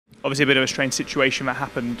obviously a bit of a strange situation that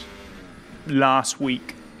happened last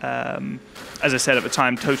week. As I said at the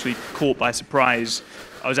time, totally caught by surprise.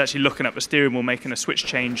 I was actually looking at the steering wheel, making a switch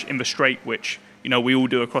change in the straight, which we all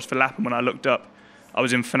do across the lap. And when I looked up, I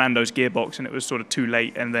was in Fernando's gearbox, and it was sort of too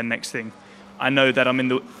late. And then next thing, I know that I'm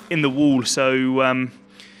in the wall. So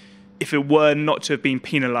if it were not to have been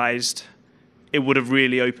penalised, it would have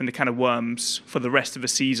really opened a can of worms for the rest of the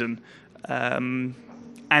season, and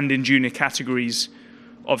in junior categories,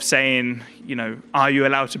 of saying, are you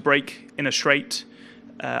allowed to brake in a straight?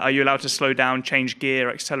 Are you allowed to slow down, change gear,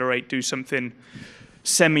 accelerate, do something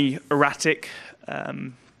semi-erratic?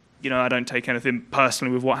 I don't take anything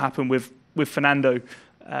personally with what happened with Fernando,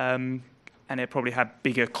 and it probably had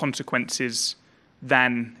bigger consequences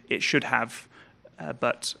than it should have.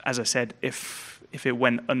 But as I said, if it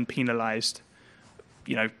went unpenalised,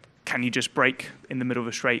 can you just brake in the middle of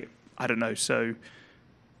a straight? I don't know. So,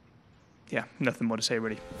 yeah, nothing more to say,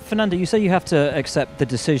 really. Fernando, you say you have to accept the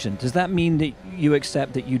decision. Does that mean that you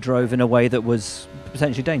accept that you drove in a way that was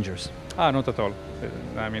potentially dangerous? Not at all.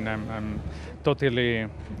 I mean, I'm totally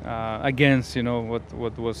against,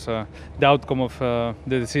 what was the outcome of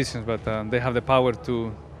the decisions, but they have the power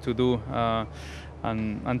to do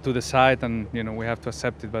and to decide, and we have to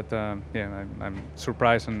accept it. But I'm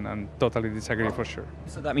surprised and totally disagree for sure.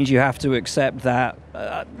 So that means you have to accept that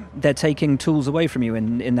they're taking tools away from you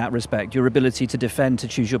in that respect, your ability to defend, to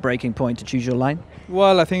choose your braking point, to choose your line?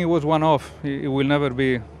 Well, I think it was one-off. It will never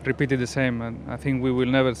be repeated the same, and I think we will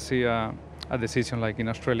never see a decision like in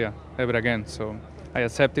Australia ever again. So I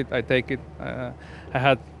accept it, I take it. I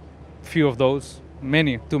had few of those,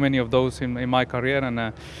 too many of those in my career,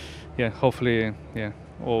 and hopefully,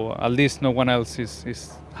 or at least no one else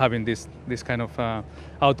is having this kind of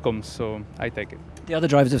outcomes. So I take it. The other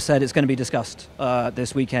drivers have said it's going to be discussed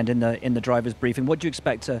this weekend in the drivers' briefing. What do you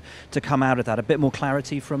expect to come out of that? A bit more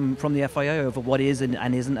clarity from the FIA over what is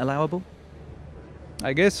and isn't allowable?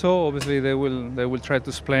 I guess so. Obviously, they will try to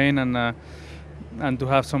explain and to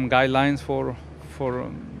have some guidelines for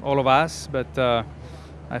all of us. But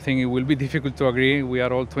I think it will be difficult to agree. We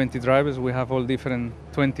are all 20 drivers. We have all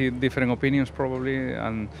 20 different opinions probably,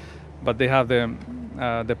 but they have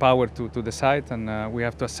the power to decide, and we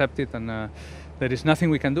have to accept it. And there is nothing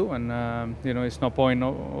we can do. And it's no point,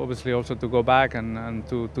 obviously, also to go back and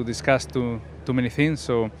to discuss too many things.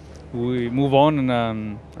 So we move on,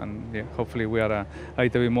 and hopefully we are a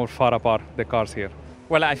little bit more far apart, the cars here.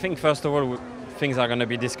 Well, I think first of all, things are going to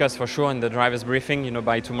be discussed for sure in the drivers' briefing.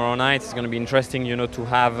 By tomorrow night, it's going to be interesting, to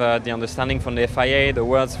have the understanding from the FIA, the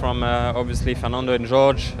words from obviously Fernando and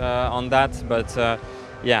George on that. But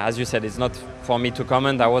as you said, it's not for me to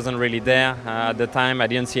comment. I wasn't really there at the time. I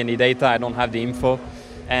didn't see any data. I don't have the info,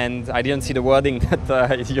 and I didn't see the wording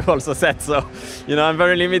that you also said. So, I'm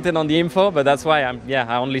very limited on the info. But that's why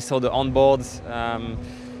I only saw the onboards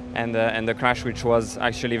and the crash, which was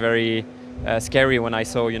actually very scary when I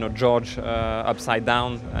saw George upside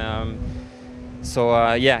down.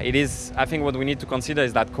 It is. I think what we need to consider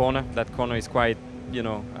is that corner. That corner is quite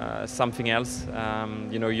something else.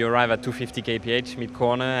 You arrive at 250 kph mid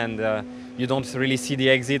corner, and you don't really see the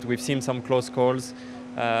exit. We've seen some close calls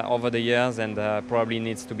over the years, and probably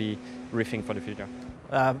needs to be rethink for the future.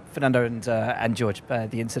 Fernando and George,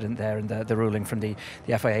 the incident there and the ruling from the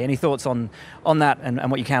FIA. Any thoughts on that and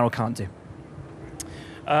what you can or can't do?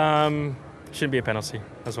 Shouldn't be a penalty,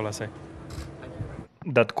 that's all I say.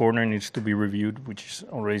 That corner needs to be reviewed, which is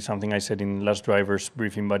already something I said in last driver's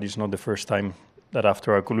briefing, but it's not the first time that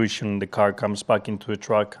after a collision the car comes back into the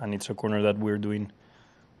track, and it's a corner that we're doing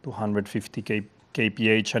 250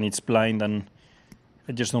 kph and it's blind, and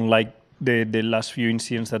I just don't like the last few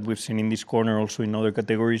incidents that we've seen in this corner, also in other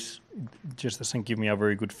categories. It just doesn't give me a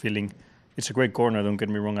very good feeling. It's a great corner, don't get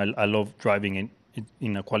me wrong. I love driving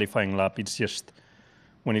in a qualifying lap. It's just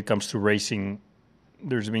when it comes to racing,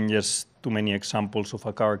 there's been just too many examples of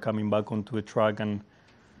a car coming back onto the track and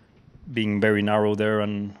being very narrow there,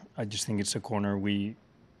 and I just think it's a corner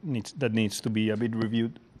that needs to be a bit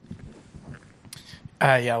reviewed.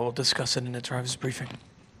 We'll discuss it in the driver's briefing.